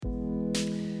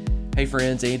Hey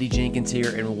friends, Andy Jenkins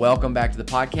here, and welcome back to the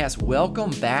podcast. Welcome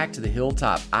back to the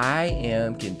Hilltop. I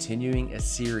am continuing a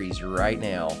series right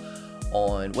now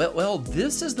on,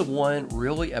 this is the one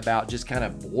really about just kind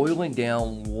of boiling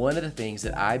down one of the things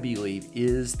that I believe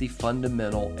is the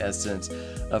fundamental essence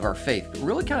of our faith,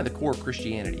 really kind of the core of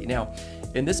Christianity. Now,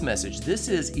 in this message, this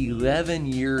is 11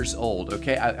 years old,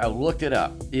 okay? I looked it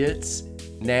up. It's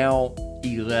now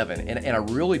 11, and I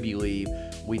really believe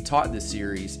we taught this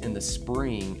series in the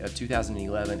spring of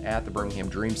 2011 at the Birmingham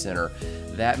Dream Center.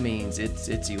 That means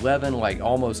it's 11, like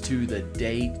almost to the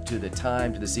date, to the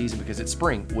time, to the season, because it's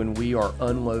spring when we are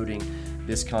unloading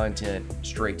this content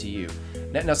straight to you.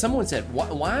 Now someone said,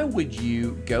 why would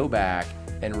you go back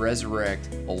and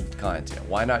resurrect old content?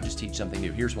 Why not just teach something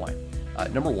new? Here's why.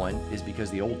 Number one is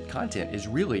because the old content is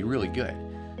really, really good,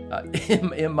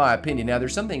 in my opinion. Now,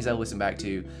 there's some things I listen back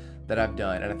to that I've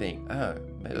done, and I think,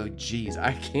 oh geez,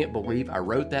 I can't believe I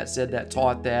wrote that, said that,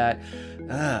 taught that.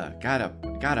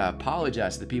 Gotta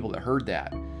apologize to the people that heard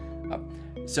that.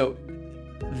 So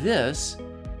this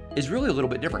is really a little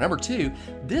bit different. Number two,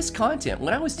 this content,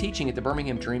 when I was teaching at the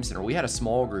Birmingham Dream Center, we had a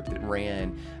small group that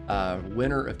ran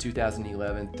winter of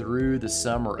 2011 through the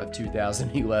summer of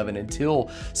 2011 until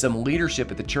some leadership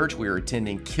at the church we were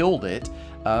attending killed it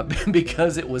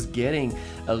because it was getting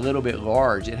a little bit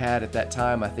large. It had at that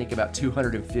time, I think, about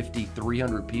 250,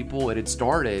 300 people. It had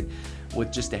started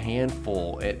with just a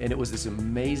handful, and it was this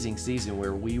amazing season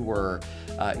where we were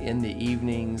in the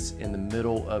evenings in the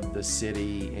middle of the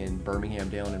city in Birmingham,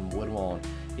 down in Woodlawn.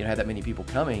 Had that many people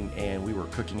coming, and we were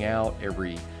cooking out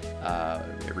every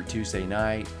Tuesday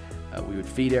night. We would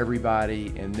feed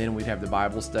everybody, and then we'd have the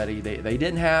Bible study. They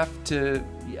didn't have to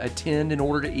attend in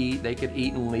order to eat. They could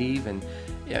eat and leave, and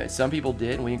some people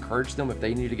did, and we encouraged them if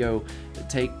they needed to go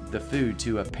take the food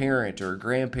to a parent or a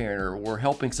grandparent or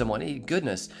helping someone. Hey,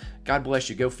 goodness, God bless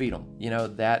you, go feed them.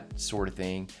 That sort of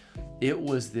thing. It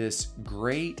was this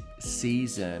great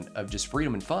season of just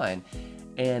freedom and fun,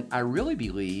 and I really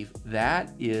believe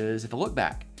that is, if I look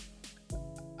back,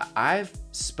 I've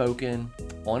spoken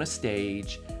on a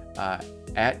stage,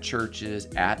 at churches,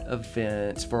 at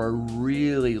events for a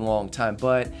really long time,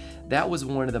 but that was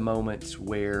one of the moments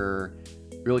where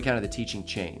really kind of the teaching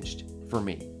changed for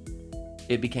me.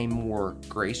 It became more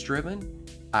grace-driven.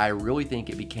 I really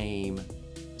think it became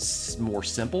more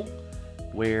simple,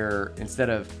 where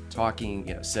instead of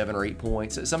talking 7 or 8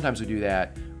 points, sometimes we do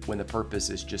that when the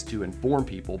purpose is just to inform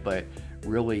people, but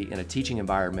really in a teaching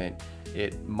environment,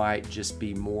 it might just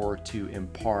be more to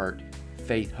impart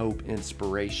faith, hope,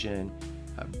 inspiration,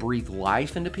 breathe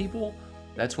life into people.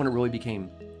 That's when it really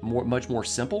became much more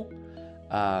simple.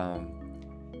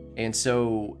 And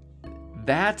so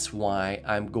that's why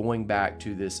I'm going back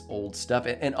to this old stuff.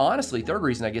 And honestly, third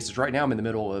reason, I guess, is right now I'm in the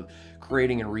middle of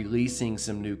creating and releasing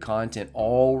some new content,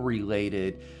 all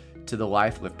related to the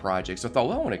Life Lift project. So I thought,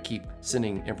 I want to keep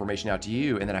sending information out to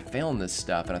you. And then I found this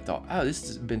stuff, and I thought, this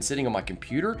has been sitting on my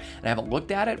computer, and I haven't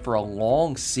looked at it for a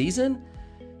long season.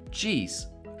 Geez,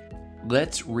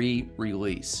 let's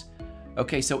re-release.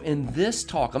 Okay, so in this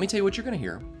talk, let me tell you what you're going to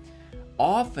hear.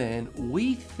 Often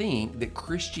we think that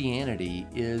Christianity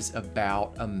is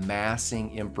about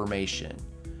amassing information.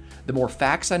 The more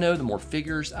facts I know, the more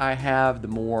figures I have, the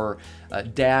more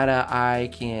data I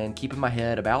can keep in my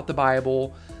head about the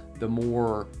Bible, the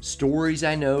more stories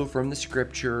I know from the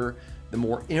scripture, the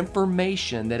more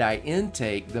information that I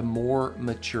intake, the more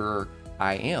mature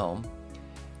I am.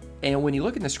 And when you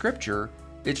look in the scripture,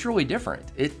 it's really different.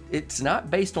 It's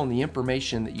not based on the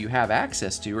information that you have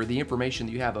access to or the information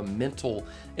that you have a mental,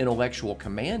 intellectual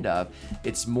command of.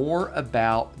 It's more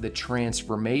about the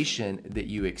transformation that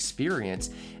you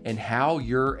experience and how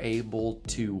you're able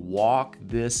to walk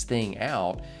this thing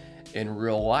out in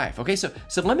real life. Okay, so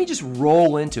let me just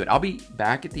roll into it. I'll be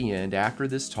back at the end after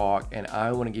this talk, and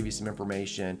I want to give you some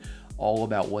information all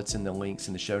about what's in the links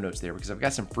in the show notes there, because I've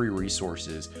got some free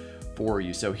resources for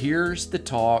you. So here's the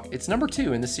talk. It's number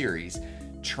 2 in the series,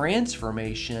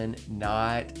 Transformation,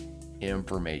 Not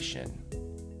Information.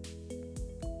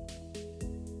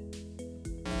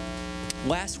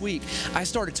 Last week, I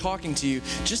started talking to you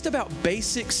just about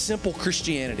basic, simple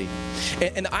Christianity.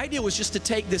 And the idea was just to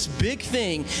take this big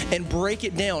thing and break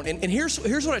it down. And here's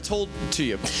what I told to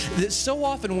you. That so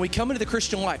often when we come into the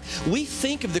Christian life, we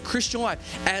think of the Christian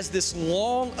life as this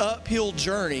long uphill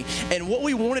journey. And what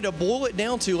we wanted to boil it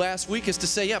down to last week is to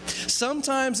say,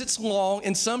 sometimes it's long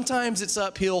and sometimes it's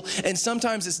uphill and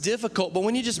sometimes it's difficult. But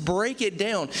when you just break it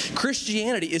down,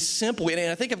 Christianity is simply,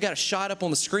 and I think I've got a shot up on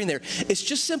the screen there, it's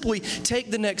just simply take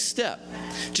the next step.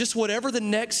 Just whatever the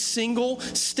next single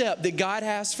step that God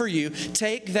has for you,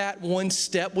 take that one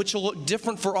step, which will look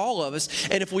different for all of us.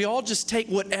 And if we all just take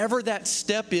whatever that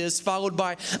step is, followed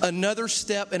by another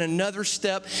step and another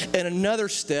step and another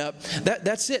step,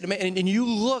 that's it. And you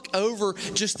look over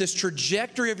just this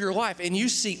trajectory of your life and you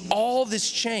see all this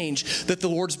change that the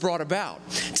Lord's brought about.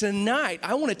 Tonight,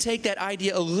 I want to take that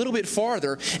idea a little bit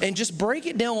farther and just break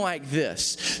it down like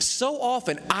this. So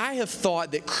often, I have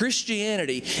thought that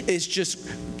Christianity is just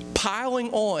piling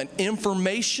on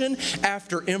information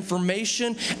after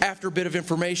information after bit of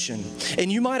information.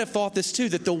 And you might have thought this too,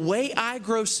 that the way I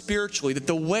grow spiritually, that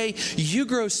the way you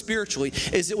grow spiritually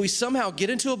is that we somehow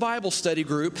get into a Bible study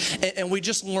group and we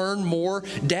just learn more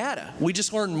data. We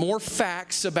just learn more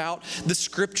facts about the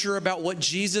scripture, about what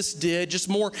Jesus did, just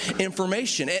more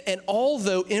information. And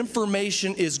although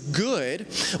information is good,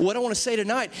 what I want to say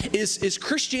tonight is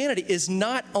Christianity is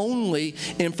not only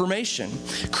information.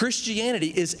 Christianity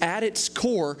is at its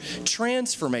core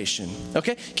transformation.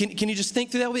 Okay? Can you just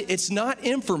think through that with me? It's not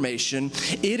information,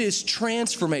 it is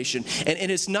transformation.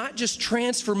 And it's not just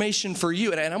transformation for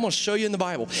you, and I'm going to show you in the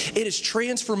Bible. It is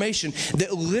transformation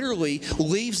that literally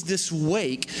leaves this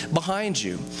wake behind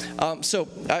you. So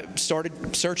I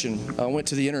started searching. I went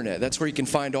to the internet. That's where you can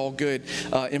find all good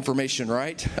information,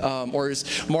 right? Or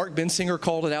as Mark Bensinger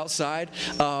called it outside,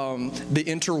 the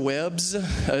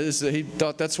interwebs. He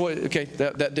thought that's what, okay,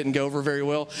 that didn't go over very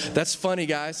well. That's funny,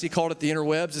 guys. He called it the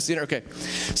interwebs. It's the okay.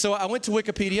 So I went to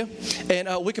Wikipedia, and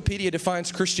Wikipedia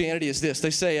defines Christianity as this.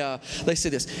 They say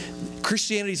this: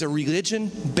 Christianity is a religion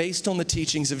based on the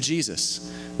teachings of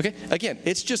Jesus. Okay? Again,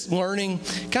 it's just learning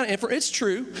kind of, it's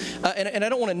true, and I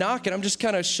don't want to knock it. I'm just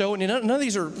kind of showing you, none of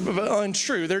these are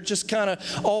untrue. They're just kind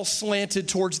of all slanted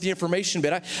towards the information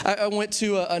bit. I went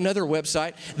to another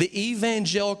website, the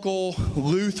Evangelical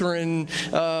Lutheran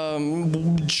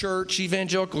Church,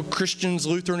 Evangelical Christians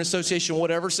Lutheran Association,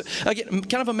 whatever. So, again,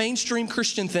 kind of a mainstream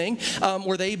Christian thing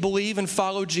where they believe and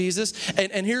follow Jesus.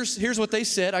 And here's what they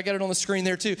said. I got it on the screen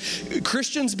there too.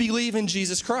 Christians believe in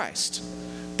Jesus Christ.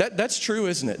 That's true,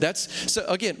 isn't it? That's so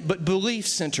again, but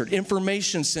belief-centered,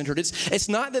 information-centered. It's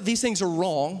not that these things are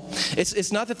wrong.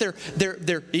 It's not that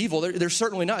they're evil. They're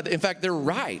certainly not. In fact, they're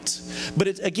right. But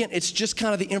it's just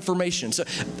kind of the information. So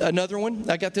another one,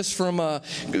 I got this from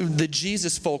the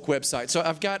Jesus Folk website. So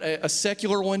I've got a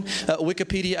secular one,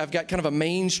 Wikipedia. I've got kind of a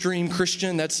mainstream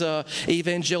Christian. That's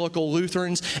Evangelical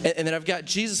Lutherans, and then I've got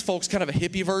Jesus Folks, kind of a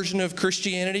hippie version of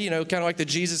Christianity. You know, kind of like the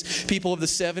Jesus people of the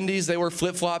 '70s. They wear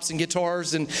flip-flops and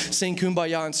guitars and sing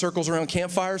Kumbaya in circles around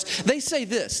campfires. They say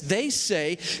this. They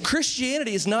say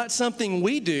Christianity is not something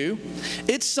we do.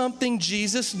 It's something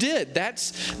Jesus did.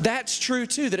 That's true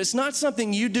too. That it's not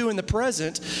something you do in the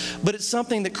present, but it's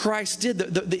something that Christ did.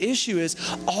 The issue is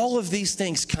all of these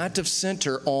things kind of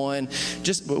center on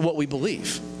just what we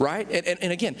believe, right?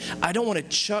 And again, I don't want to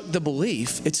chuck the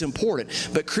belief. It's important.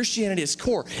 But Christianity is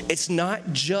core. It's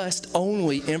not just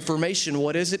only information.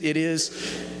 What is it?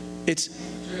 It's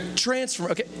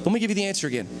transform. Okay, let me give you the answer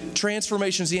again.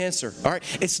 Transformation is the answer. All right,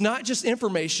 it's not just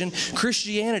information.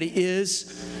 Christianity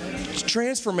is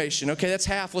transformation. Okay, that's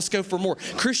half. Let's go for more.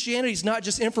 Christianity is not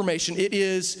just information. It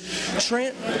is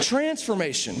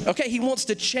transformation. Okay, He wants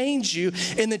to change you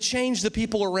and to change the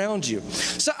people around you.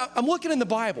 So I'm looking in the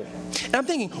Bible and I'm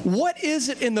thinking, what is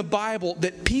it in the Bible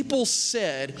that people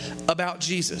said about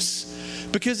Jesus?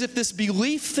 Because if this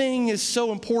belief thing is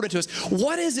so important to us,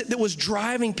 what is it that was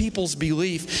driving people's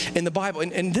belief in the Bible?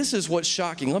 And this is what's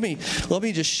shocking. Let me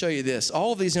just show you this.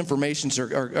 All of these informations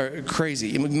are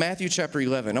crazy. In Matthew chapter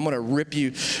 11, I'm going to rip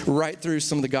you right through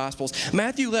some of the Gospels.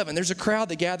 Matthew 11, there's a crowd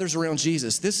that gathers around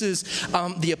Jesus. This is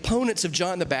the opponents of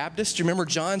John the Baptist. You remember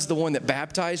John's the one that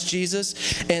baptized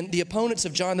Jesus? And the opponents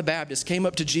of John the Baptist came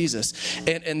up to Jesus,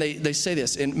 and they say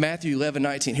this in Matthew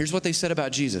 11:19. Here's what they said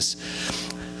about Jesus.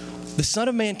 The Son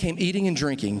of Man came eating and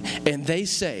drinking, and they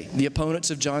say, the opponents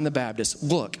of John the Baptist,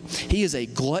 look, he is a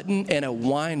glutton and a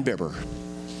wine-bibber.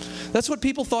 That's what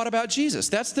people thought about Jesus.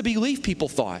 That's the belief people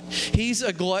thought. He's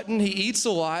a glutton. He eats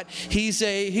a lot. He's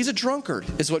a drunkard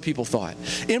is what people thought.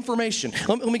 Information.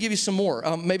 Let me give you some more.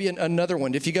 Maybe another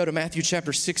one. If you go to Matthew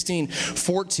chapter 16,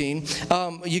 14,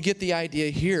 you get the idea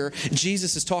here.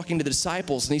 Jesus is talking to the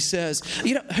disciples, and he says,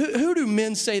 you know, who do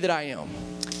men say that I am?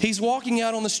 He's walking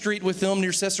out on the street with them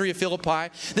near Caesarea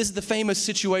Philippi. This is the famous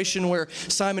situation where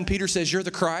Simon Peter says, you're the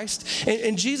Christ.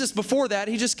 And Jesus, before that,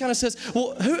 he just kind of says,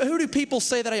 well, who do people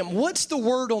say that I am? What's the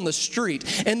word on the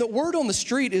street? And the word on the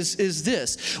street is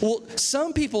this. Well,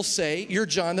 some people say you're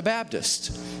John the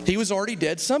Baptist. He was already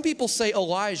dead. Some people say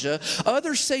Elijah.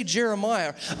 Others say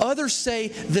Jeremiah. Others say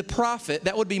the prophet.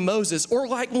 That would be Moses, or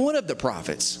like one of the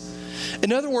prophets.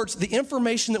 In other words, the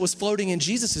information that was floating in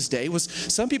Jesus' day was,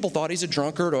 some people thought he's a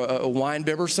drunkard or a wine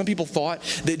bibber. Some people thought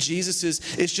that Jesus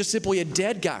is just simply a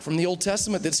dead guy from the Old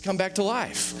Testament that's come back to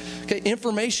life. Okay,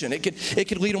 information, it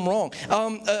could lead them wrong.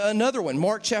 Another one,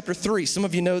 Mark chapter 3. Some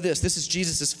of you know this. This is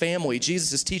Jesus' family.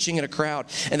 Jesus is teaching in a crowd,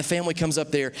 and the family comes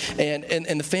up there, and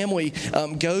the family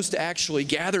goes to actually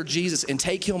gather Jesus and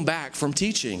take him back from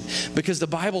teaching, because the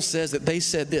Bible says that they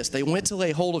said this. They went to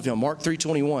lay hold of him, Mark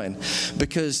 3:21,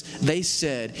 because they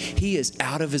said he is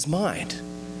out of his mind.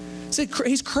 See,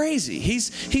 he's crazy. He's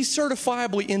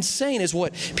certifiably insane is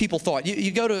what people thought.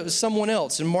 You go to someone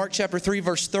else in Mark chapter 3,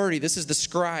 verse 30. This is the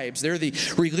scribes. They're the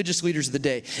religious leaders of the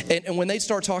day. And when they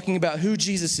start talking about who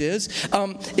Jesus is,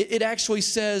 it actually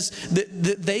says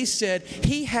that they said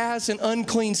he has an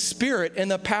unclean spirit, and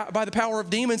by the power of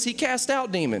demons, he cast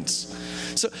out demons.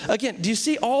 So again, do you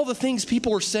see all the things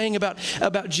people were saying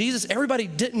about Jesus? Everybody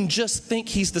didn't just think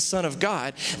he's the Son of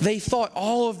God. They thought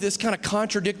all of this kind of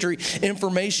contradictory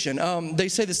information. They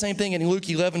say the same thing in Luke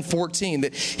 11:14,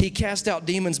 that he cast out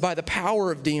demons by the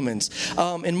power of demons.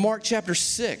 In Mark chapter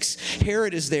 6,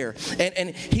 Herod is there, and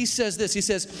he says this. He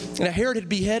says, now Herod had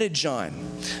beheaded John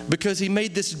because he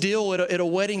made this deal at a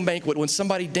wedding banquet when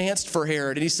somebody danced for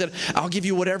Herod, and he said, I'll give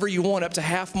you whatever you want, up to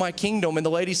half my kingdom. And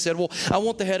the lady said, well, I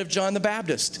want the head of John the Baptist.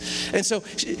 And so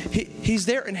he's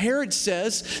there, and Herod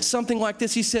says something like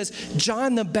this. He says,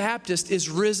 John the Baptist is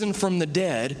risen from the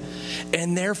dead,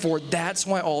 and therefore that's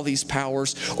why all these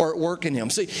powers are at work in him.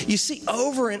 So you see,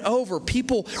 over and over,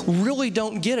 people really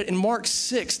don't get it. In Mark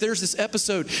 6, there's this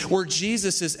episode where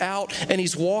Jesus is out and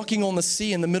he's walking on the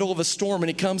sea in the middle of a storm, and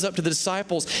he comes up to the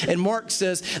disciples, and Mark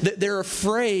says that they're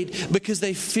afraid because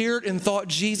they feared and thought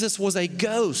Jesus was a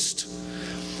ghost.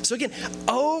 So again,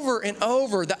 over and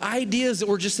over, the ideas that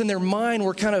were just in their mind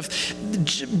were kind of,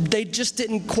 they just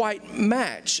didn't quite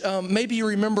match. Maybe you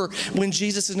remember when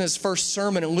Jesus in his first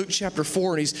sermon in Luke chapter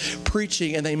 4, and he's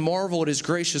preaching, and they marvel at his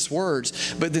gracious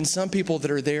words. But then some people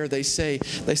that are there, they say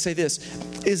this,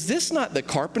 is this not the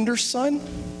carpenter's son?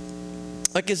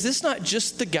 Like, is this not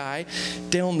just the guy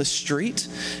down the street?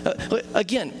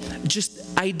 Again,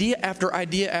 just idea after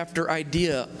idea after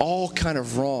idea, all kind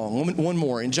of wrong. One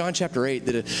more. In John chapter 8,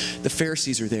 the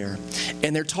Pharisees are there,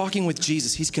 and they're talking with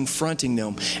Jesus. He's confronting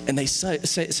them, and they say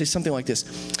something like this.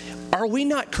 Are we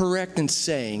not correct in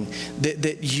saying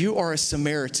that you are a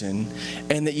Samaritan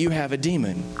and that you have a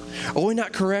demon? Are we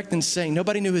not correct in saying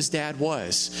nobody knew his dad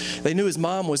was? They knew his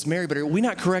mom was Mary, but are we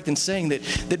not correct in saying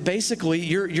that basically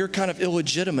you're kind of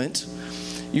illegitimate?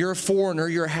 You're a foreigner,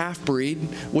 you're a half-breed,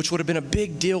 which would have been a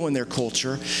big deal in their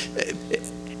culture,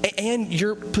 and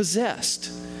you're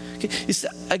possessed. It's,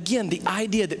 again, the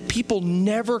idea that people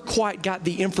never quite got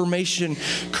the information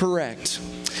correct.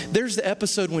 There's the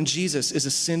episode when Jesus is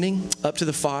ascending up to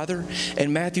the Father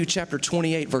in Matthew chapter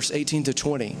 28, verse 18 to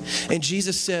 20. And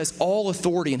Jesus says, all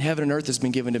authority in heaven and earth has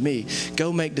been given to me.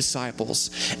 Go make disciples.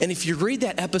 And if you read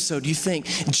that episode, you think,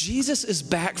 Jesus is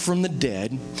back from the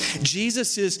dead.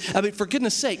 Jesus is, for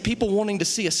goodness sake, people wanting to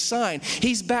see a sign.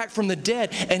 He's back from the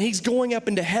dead, and he's going up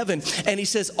into heaven. And he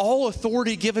says, all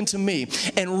authority given to me.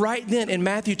 And right then in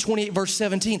Matthew 28, verse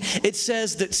 17, it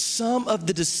says that some of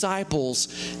the disciples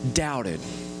doubted.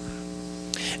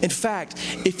 In fact,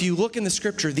 if you look in the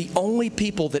scripture, the only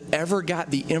people that ever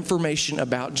got the information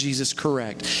about Jesus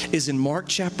correct is in Mark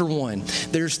chapter 1.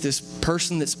 There's this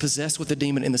person that's possessed with a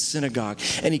demon in the synagogue,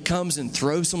 and he comes and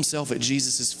throws himself at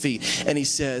Jesus' feet, and he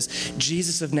says,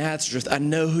 Jesus of Nazareth, I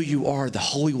know who you are, the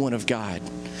Holy One of God.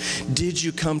 Did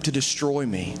you come to destroy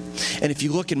me? And if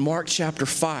you look in Mark chapter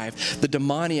 5, the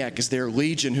demoniac is there,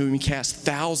 Legion, whom he cast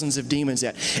thousands of demons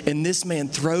at, and this man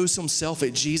throws himself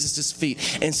at Jesus'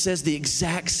 feet and says the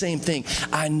exact same thing.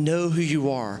 I know who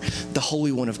you are, the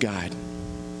Holy One of God.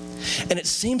 And it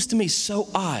seems to me so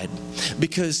odd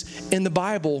because in the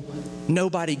Bible,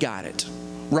 nobody got it,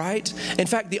 right? In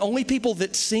fact, the only people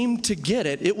that seemed to get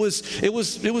it, it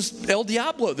was El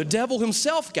Diablo, the devil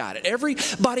himself got it.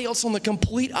 Everybody else on the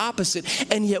complete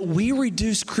opposite. And yet we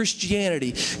reduce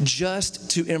Christianity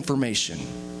just to information.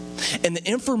 And the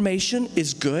information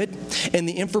is good, and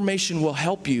the information will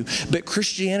help you, but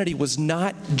Christianity was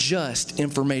not just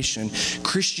information.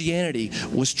 Christianity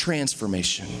was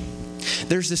transformation.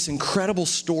 There's this incredible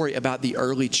story about the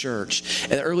early church,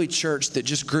 and the early church that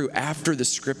just grew after the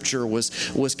scripture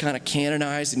was kind of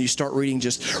canonized, and you start reading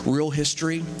just real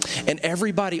history. And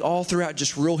everybody all throughout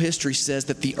just real history says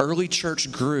that the early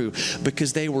church grew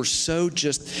because they were so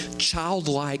just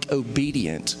childlike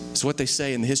obedient, is what they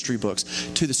say in the history books,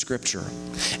 to the scripture.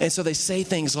 And so they say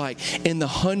things like, in the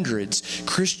hundreds,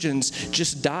 Christians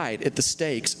just died at the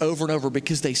stakes over and over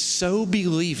because they so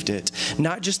believed it,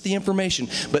 not just the information,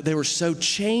 but they were so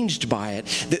changed by it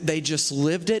that they just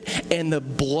lived it, and the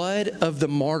blood of the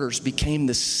martyrs became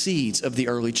the seeds of the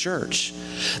early church.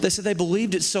 They said they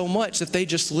believed it so much that they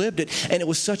just lived it, and it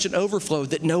was such an overflow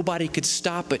that nobody could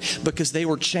stop it because they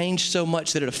were changed so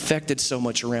much that it affected so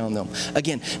much around them.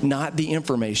 Again, not the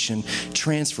information,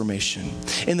 transformation.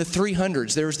 In the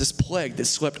 300s, there was this plague that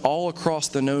swept all across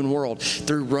the known world,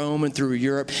 through Rome and through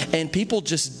Europe, and people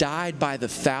just died by the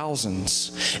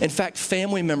thousands. In fact,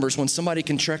 family members, when somebody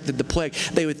contracted the plague,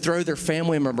 they would throw their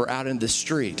family member out in the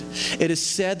street. It is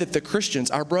said that the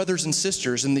Christians, our brothers and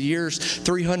sisters in the years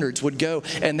 300s, would go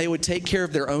and they would take care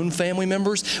of their own family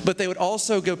members, but they would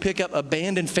also go pick up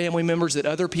abandoned family members that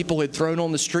other people had thrown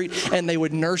on the street, and they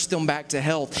would nurse them back to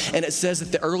health. And it says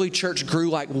that the early church grew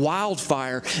like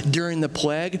wildfire during the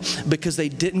plague because they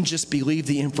didn't just believe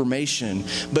the information,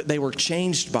 but they were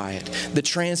changed by it. The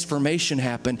transformation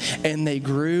happened, and they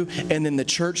grew, and then the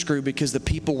church grew because the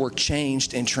people were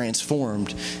changed and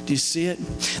transformed. Do you see it?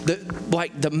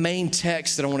 The main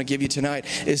text that I want to give you tonight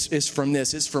is from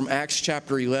this. It's from Acts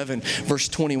chapter 11, verse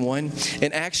 21.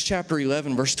 In Acts chapter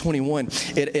 11, verse 21,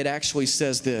 it actually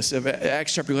says this.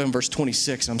 Acts chapter 11, verse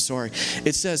 26, I'm sorry.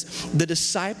 It says, the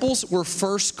disciples were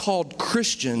first called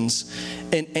Christians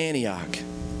in Antioch.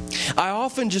 I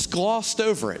often just glossed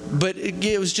over it, but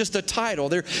it was just a title.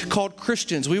 They're called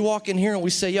Christians. We walk in here and we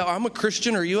say, yeah, I'm a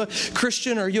Christian. Are you a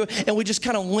Christian? Are you? And we just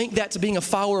kind of link that to being a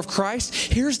follower of Christ.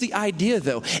 Here's the idea,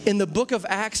 though. In the book of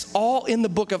Acts, all in the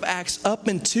book of Acts up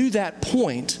until that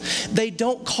point, they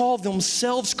don't call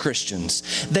themselves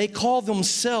Christians. They call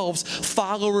themselves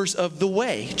followers of the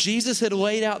way. Jesus had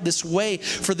laid out this way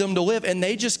for them to live, and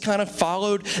they just kind of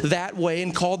followed that way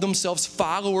and called themselves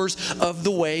followers of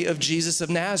the way of Jesus of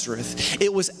Nazareth.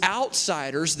 It was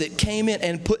outsiders that came in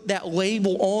and put that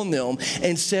label on them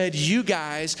and said, you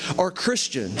guys are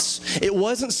Christians. It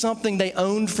wasn't something they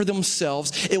owned for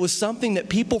themselves. It was something that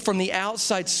people from the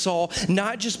outside saw,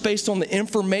 not just based on the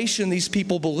information these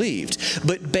people believed,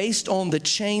 but based on the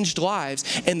changed lives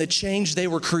and the change they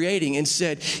were creating, and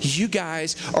said, you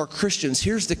guys are Christians.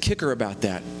 Here's the kicker about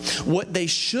that. What they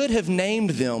should have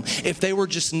named them, if they were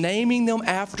just naming them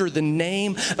after the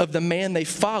name of the man they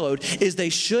followed, is they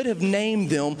should have named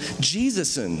them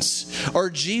Jesusans or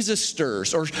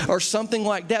Jesussters or something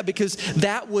like that, because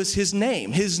that was his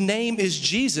name. His name is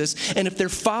Jesus, and if they're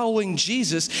following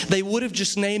Jesus, they would have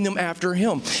just named them after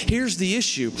him. Here's the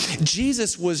issue.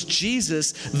 Jesus was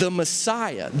Jesus the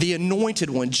Messiah, the anointed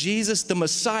one. Jesus the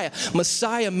Messiah.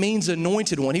 Messiah means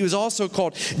anointed one. He was also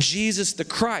called Jesus the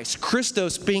Christ.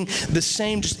 Christos being the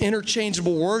same, just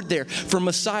interchangeable word there for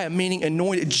Messiah, meaning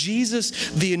anointed. Jesus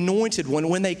the anointed one.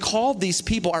 When they called these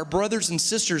people, our brothers and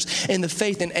sisters in the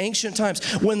faith in ancient times,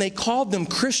 when they called them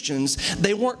Christians,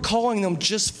 they weren't calling them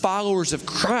just followers of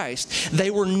Christ.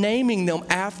 They were naming them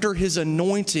after his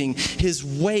anointing, his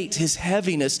weight, his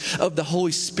heaviness of the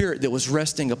Holy Spirit that was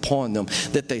resting upon them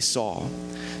that they saw.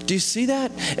 Do you see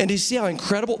that? And do you see how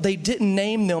incredible? They didn't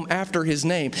name them after his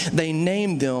name. They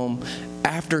named them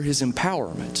after his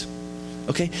empowerment.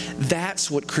 Okay,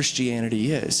 that's what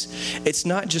Christianity is. It's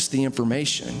not just the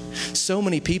information. So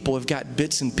many people have got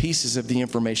bits and pieces of the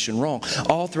information wrong.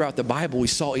 All throughout the Bible, we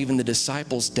saw even the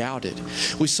disciples doubted.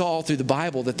 We saw all through the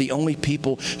Bible that the only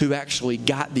people who actually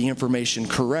got the information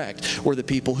correct were the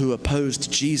people who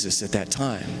opposed Jesus at that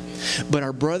time. But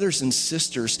our brothers and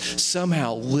sisters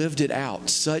somehow lived it out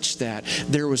such that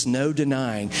there was no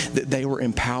denying that they were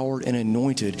empowered and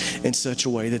anointed in such a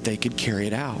way that they could carry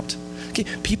it out. Okay,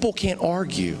 people can't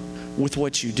argue with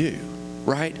what you do,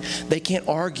 right? They can't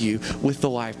argue with the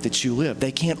life that you live.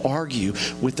 They can't argue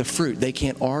with the fruit. They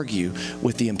can't argue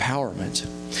with the empowerment.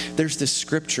 There's this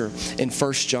scripture in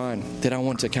 1 John that I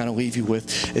want to kind of leave you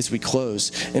with as we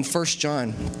close. In 1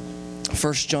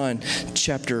 John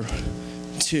chapter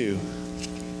 2,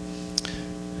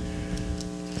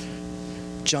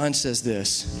 John says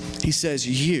this. He says,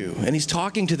 you, and he's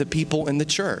talking to the people in the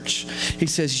church. He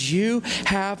says, you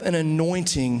have an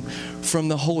anointing from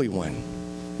the Holy One.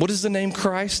 What does the name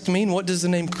Christ mean? What does the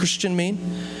name Christian mean?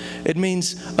 It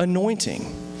means anointing.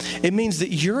 It means that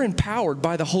you're empowered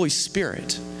by the Holy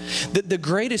Spirit. That the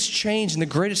greatest change and the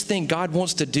greatest thing God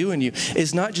wants to do in you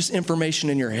is not just information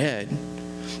in your head.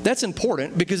 That's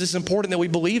important because it's important that we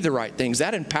believe the right things.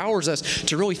 That empowers us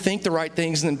to really think the right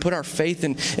things and then put our faith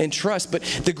and trust. But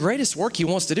the greatest work he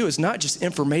wants to do is not just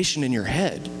information in your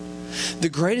head. The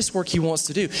greatest work he wants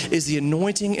to do is the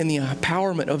anointing and the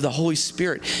empowerment of the Holy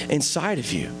Spirit inside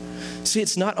of you. See,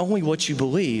 it's not only what you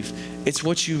believe, it's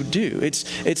what you do.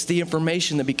 It's the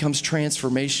information that becomes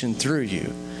transformation through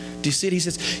you. Do you see it? He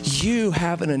says, you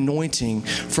have an anointing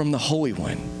from the Holy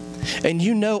One. and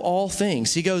you know all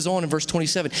things. He goes on in verse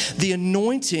 27, the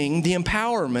anointing, the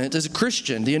empowerment as a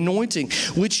Christian, the anointing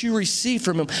which you receive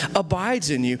from him abides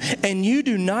in you, and you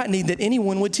do not need that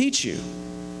anyone would teach you.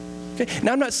 Okay?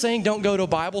 Now, I'm not saying don't go to a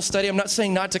Bible study. I'm not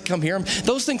saying not to come here.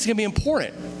 Those things can be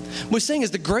important. What we're saying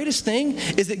is the greatest thing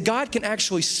is that God can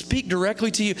actually speak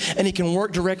directly to you, and he can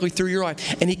work directly through your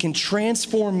life, and he can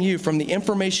transform you from the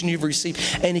information you've received,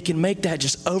 and he can make that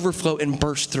just overflow and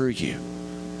burst through you.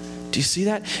 Do you see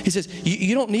that? He says,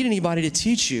 you don't need anybody to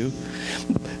teach you.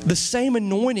 The same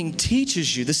anointing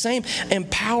teaches you. The same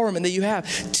empowerment that you have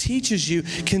teaches you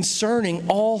concerning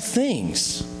all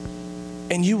things.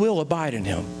 And you will abide in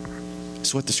him.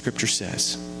 That's what the scripture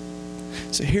says.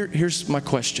 So here's my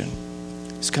question.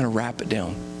 Just kind of wrap it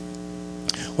down.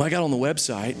 When I got on the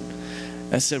website,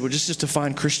 I said, well, just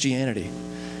define Christianity.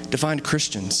 Define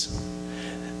Christians.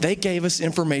 They gave us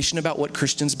information about what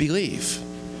Christians believe.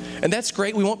 And that's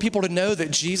great. We want people to know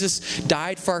that Jesus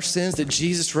died for our sins, that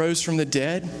Jesus rose from the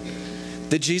dead,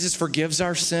 that Jesus forgives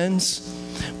our sins.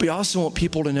 We also want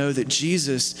people to know that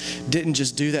Jesus didn't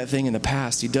just do that thing in the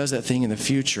past. He does that thing in the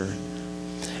future.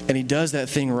 And he does that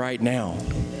thing right now.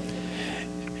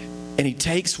 And he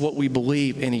takes what we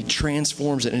believe and he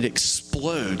transforms it, and it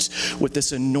explodes with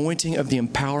this anointing of the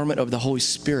empowerment of the Holy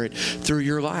Spirit through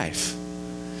your life.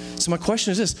 So my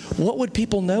question is this: what would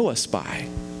people know us by?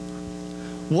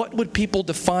 What would people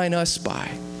define us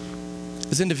by?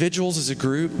 As individuals, as a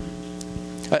group?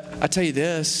 I tell you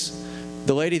this,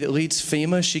 the lady that leads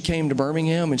FEMA, she came to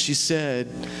Birmingham and she said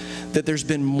that there's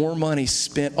been more money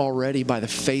spent already by the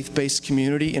faith-based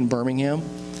community in Birmingham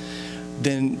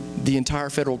than the entire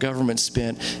federal government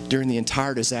spent during the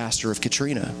entire disaster of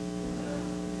Katrina.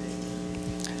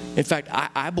 In fact,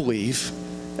 I believe,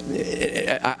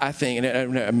 I think,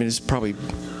 and I mean, it's probably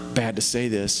bad to say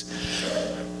this,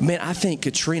 man, I think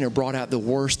Katrina brought out the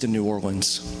worst in New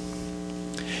Orleans.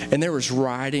 And there was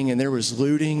rioting and there was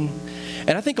looting.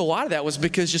 And I think a lot of that was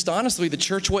because, just honestly, the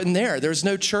church wasn't there. There was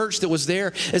no church that was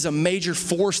there as a major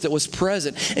force that was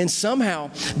present. And somehow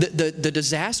the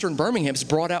disaster in Birmingham has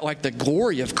brought out like the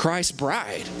glory of Christ's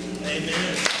bride.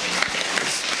 Amen.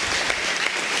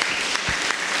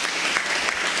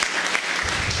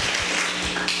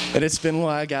 And it's been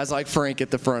why guys like Frank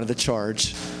at the front of the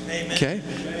charge. Amen. Okay?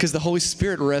 Because the Holy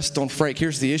Spirit rests on Frank.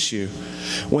 Here's the issue.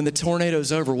 When the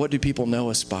tornado's over, what do people know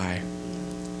us by?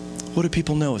 What do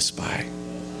people know us by?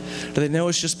 Do they know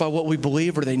us just by what we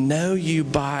believe, or do they know you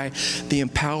by the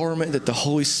empowerment that the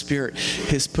Holy Spirit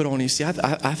has put on you? See, I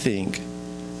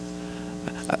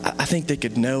think they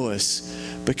could know us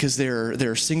because there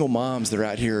are single moms that are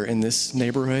out here in this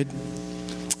neighborhood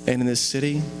and in this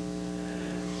city.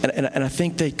 And I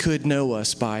think they could know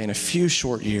us by, in a few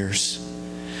short years,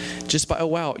 just by, oh,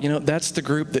 wow, you know, that's the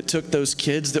group that took those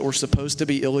kids that were supposed to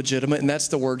be illegitimate, and that's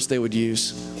the words they would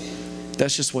use.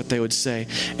 That's just what they would say.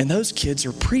 And those kids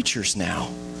are preachers now.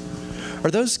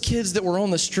 Or those kids that were on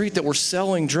the street that were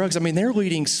selling drugs, I mean, they're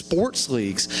leading sports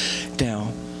leagues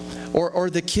now.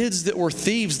 Or the kids that were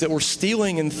thieves that were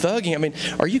stealing and thugging. I mean,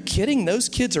 are you kidding? Those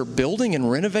kids are building and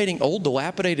renovating old,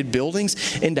 dilapidated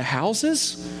buildings into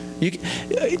houses? Do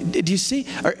you see?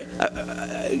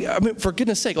 I mean, for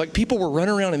goodness sake, like people were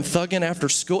running around and thugging after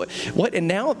school. What? And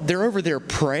now they're over there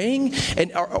praying?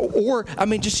 Or I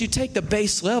mean, just you take the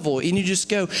base level and you just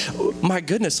go, my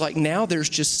goodness, like now there's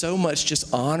just so much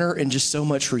just honor and just so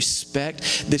much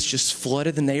respect that's just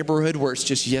flooded the neighborhood where it's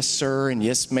just yes, sir, and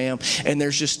yes, ma'am. And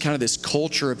there's just kind of this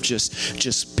culture of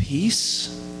just peace.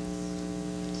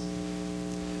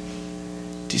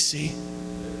 Do you see?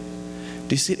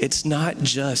 Do you see? It's not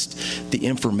just the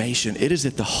information. It is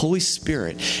that the Holy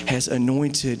Spirit has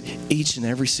anointed each and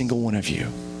every single one of you.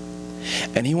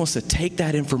 And he wants to take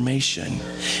that information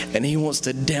and he wants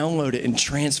to download it and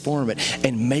transform it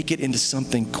and make it into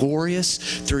something glorious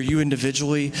through you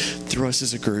individually, through us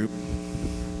as a group.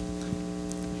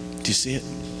 Do you see it?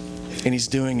 And he's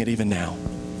doing it even now.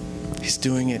 He's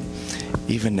doing it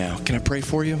even now. Can I pray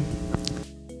for you?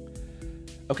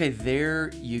 Okay,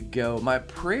 there you go. My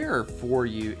prayer for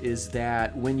you is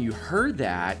that when you heard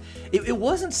that, it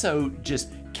wasn't so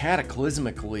just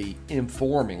cataclysmically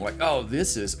informing, like, oh,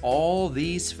 this is all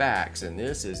these facts and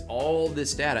this is all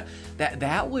this data.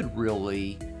 That would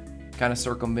really kind of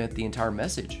circumvent the entire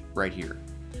message right here.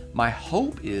 My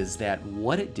hope is that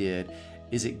what it did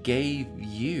is it gave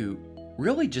you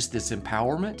really just this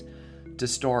empowerment to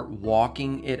start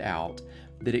walking it out,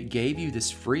 that it gave you this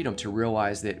freedom to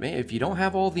realize that, man, if you don't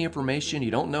have all the information,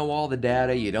 you don't know all the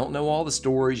data, you don't know all the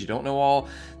stories, you don't know all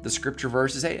the scripture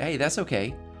verses, hey, that's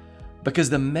okay.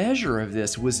 Because the measure of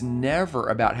this was never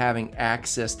about having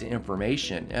access to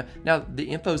information. Now, the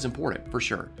info is important, for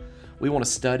sure. We want to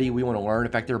study. We want to learn.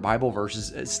 In fact, there are Bible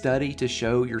verses, study to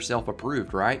show yourself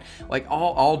approved, right? Like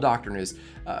all doctrine is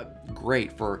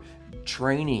great for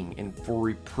training and for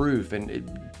reproof.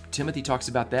 And Timothy talks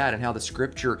about that and how the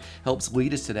scripture helps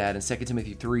lead us to that in 2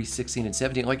 Timothy 3:16 and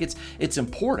 17. Like it's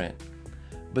important.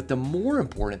 But the more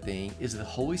important thing is the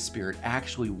Holy Spirit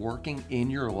actually working in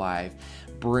your life,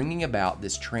 bringing about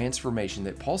this transformation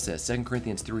that Paul says, 2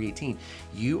 Corinthians 3:18,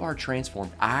 you are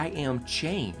transformed. I am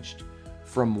changed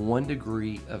from one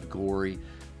degree of glory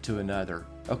to another.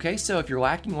 Okay, so if you're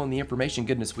lacking on the information,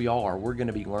 goodness, we all are. We're going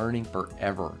to be learning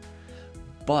forever.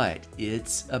 But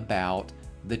it's about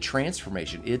the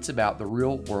transformation. It's about the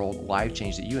real world life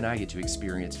change that you and I get to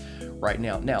experience right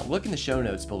now. Now, look in the show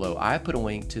notes below. I put a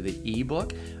link to the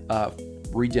ebook.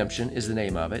 Redemption is the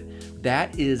name of it.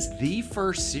 That is the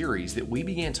first series that we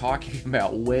began talking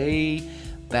about way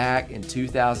back in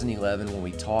 2011 when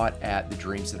we taught at the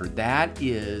Dream Center. That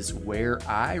is where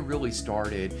I really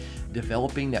started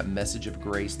developing that message of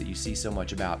grace that you see so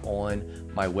much about on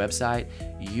my website.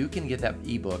 You can get that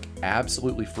ebook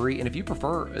absolutely free. And if you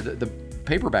prefer the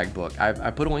paperback book,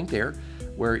 I put a link there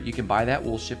where you can buy that.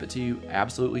 We'll ship it to you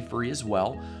absolutely free as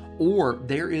well. Or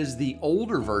there is the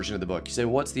older version of the book. You say,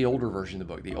 what's the older version of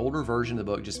the book? The older version of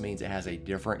the book just means it has a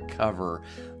different cover.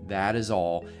 That is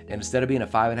all. And instead of being a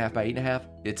 5.5 by 8.5,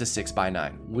 it's a 6 by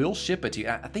 9. We'll ship it to you.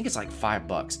 I think it's like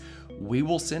 $5. We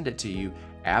will send it to you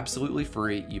absolutely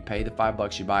free. You pay the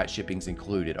 $5, you buy it, shipping's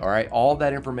included. All right. All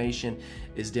that information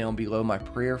is down below. My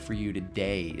prayer for you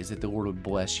today is that the Lord would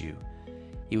bless you.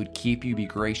 He would keep you, be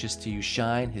gracious to you,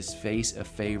 shine his face of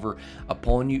favor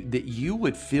upon you, that you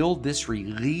would feel this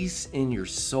release in your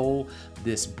soul,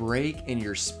 this break in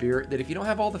your spirit, that if you don't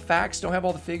have all the facts, don't have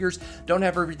all the figures, don't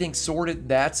have everything sorted,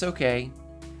 that's okay.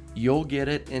 You'll get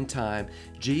it in time.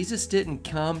 Jesus didn't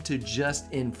come to just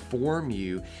inform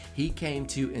you. He came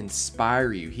to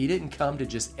inspire you. He didn't come to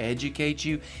just educate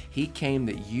you. He came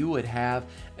that you would have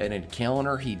an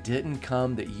encounter. He didn't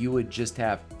come that you would just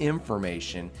have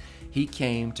information. He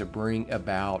came to bring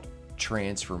about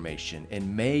transformation.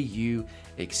 And may you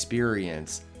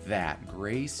experience that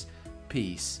grace,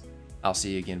 peace. I'll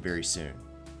see you again very soon.